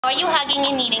are you hugging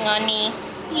and eating on me?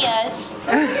 Yes.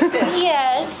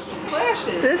 Yes.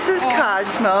 This is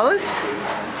Cosmos,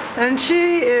 and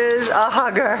she is a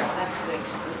hugger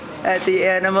at the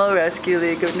Animal Rescue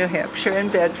League of New Hampshire in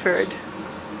Bedford.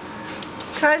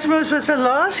 Cosmos was a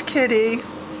lost kitty.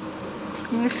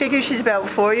 You figure she's about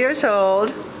 4 years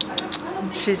old.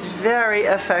 She's very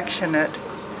affectionate.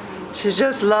 She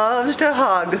just loves to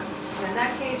hug.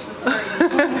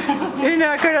 You're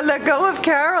not going to let go of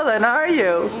Carolyn, are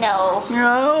you? No.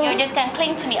 No? You're just going to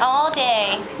cling to me all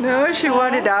day. No, she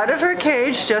wanted out of her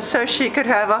cage just so she could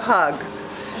have a hug.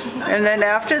 And then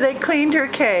after they cleaned her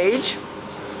cage,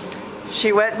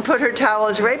 she went and put her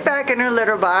towels right back in her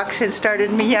litter box and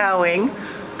started meowing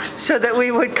so that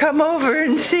we would come over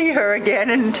and see her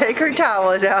again and take her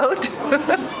towels out.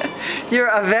 You're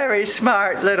a very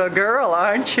smart little girl,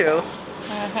 aren't you?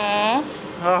 Mm-hmm.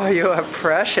 Oh, you are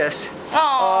precious.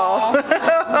 Aww.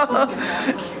 Oh.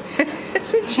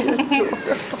 Isn't she adorable?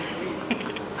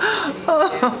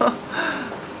 Oh.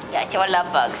 Yes, you're a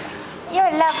love bug. You're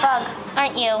a love bug,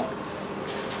 aren't you?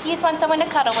 You just want someone to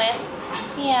cuddle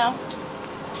with. Yeah.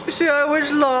 See, I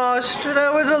was lost, and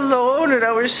I was alone, and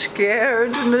I was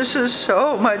scared, and this is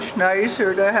so much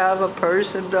nicer to have a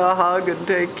person to hug and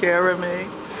take care of me.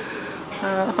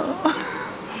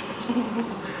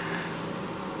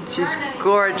 She's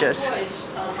gorgeous.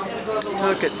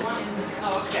 Look at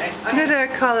that. Look at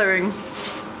that coloring.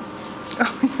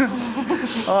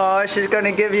 Oh, she's going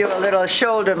to give you a little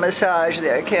shoulder massage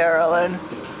there, Carolyn.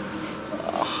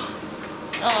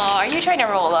 Oh, are you trying to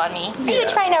roll on me? Are you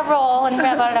trying to roll and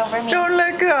rub all over me? Don't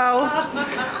let go.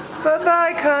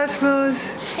 Bye-bye, Cosmos.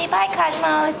 Say bye,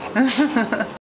 Cosmos.